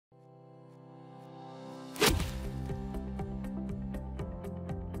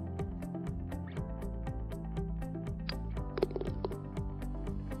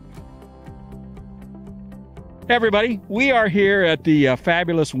Hey everybody, we are here at the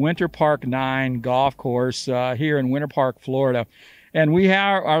fabulous Winter Park 9 golf course here in Winter Park, Florida. And we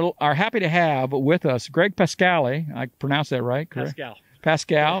are happy to have with us Greg Pascali. I pronounced that right, correct?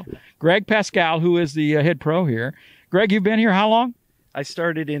 Pascal. Greg Pascal, who is the head pro here. Greg, you've been here how long? I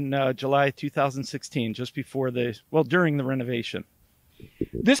started in July 2016, just before during the renovation.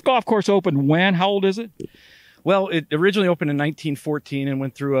 This golf course opened when? How old is it? Well, it originally opened in 1914 and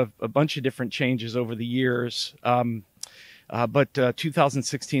went through a bunch of different changes over the years. But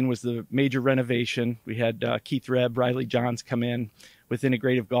 2016 was the major renovation. We had Keith Rebb, Riley Johns come in with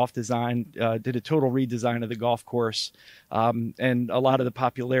integrative golf design, did a total redesign of the golf course, and a lot of the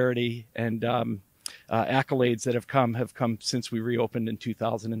popularity and accolades that have come since we reopened in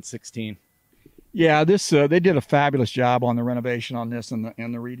 2016. Yeah, they did a fabulous job on the renovation on this and the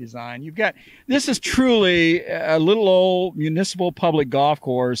redesign. This is truly a little old municipal public golf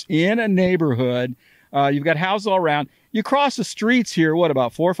course in a neighborhood. You've got houses all around. You cross the streets here, what,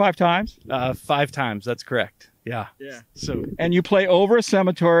 about 4 or 5 times? 5 times, that's correct. Yeah. And you play over a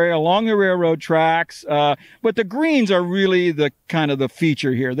cemetery, along the railroad tracks, but the greens are really the kind of the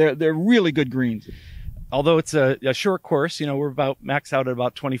feature here. They're really good greens. Although it's a short course, we're about maxed out at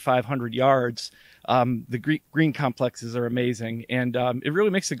about 2,500 yards. The green complexes are amazing, and it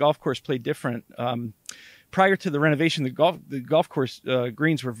really makes the golf course play different. Prior to the renovation, the golf course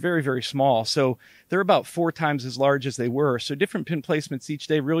greens were very, very small, so they're about 4 times as large as they were. So different pin placements each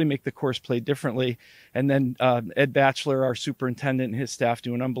day really make the course play differently. And then Ed Batchelor, our superintendent, and his staff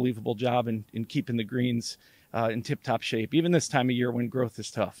do an unbelievable job in keeping the greens in tip-top shape, even this time of year when growth is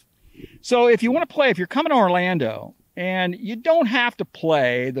tough. So if you want to play, if you're coming to Orlando, and you don't have to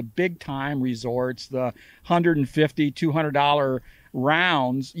play the big time resorts, the $150, $200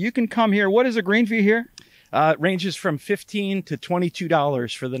 rounds, you can come here. What is the green fee here? It ranges from $15 to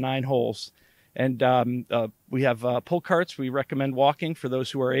 $22 for the 9 holes. And we have pull carts. We recommend walking for those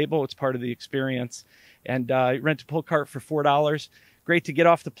who are able. It's part of the experience. And rent a pull cart for $4. Great to get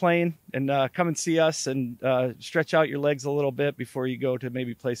off the plane and come and see us and stretch out your legs a little bit before you go to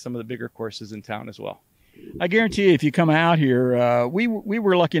maybe play some of the bigger courses in town as well. I guarantee you, if you come out here, we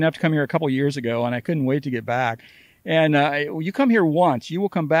were lucky enough to come here a couple years ago, and I couldn't wait to get back. And you come here once, you will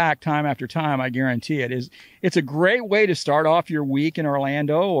come back time after time. I guarantee it. It's a great way to start off your week in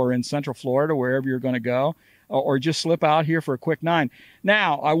Orlando or in Central Florida, wherever you're going to go, or just slip out here for a quick 9.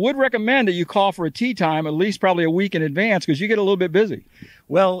 Now, I would recommend that you call for a tee time at least probably a week in advance, because you get a little bit busy.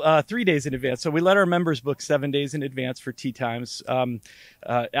 Well, 3 days in advance. So we let our members book 7 days in advance for tee times.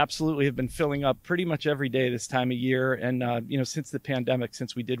 Absolutely have been filling up pretty much every day this time of year. And, since the pandemic,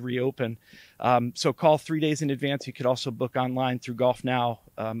 since we did reopen. So call 3 days in advance. You could also book online through Golf Now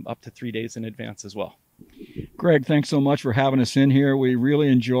up to 3 days in advance as well. Greg, thanks so much for having us in here. We really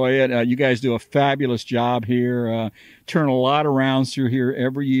enjoy it. You guys do a fabulous job here. Turn a lot of rounds through here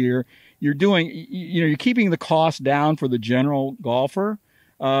every year. You're keeping the cost down for the general golfer.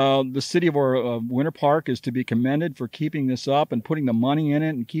 The city of Winter Park is to be commended for keeping this up and putting the money in it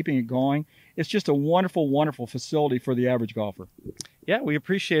and keeping it going. It's just a wonderful, wonderful facility for the average golfer. Yeah, we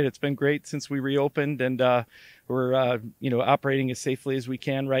appreciate it. It's been great since we reopened, and we're operating as safely as we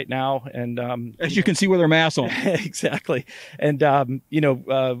can right now. And as you can see with our masks on. Exactly. And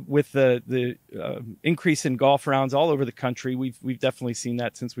with the increase in golf rounds all over the country, we've definitely seen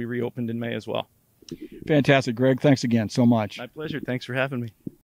that since we reopened in May as well. Fantastic, Greg. Thanks again so much. My pleasure. Thanks for having me.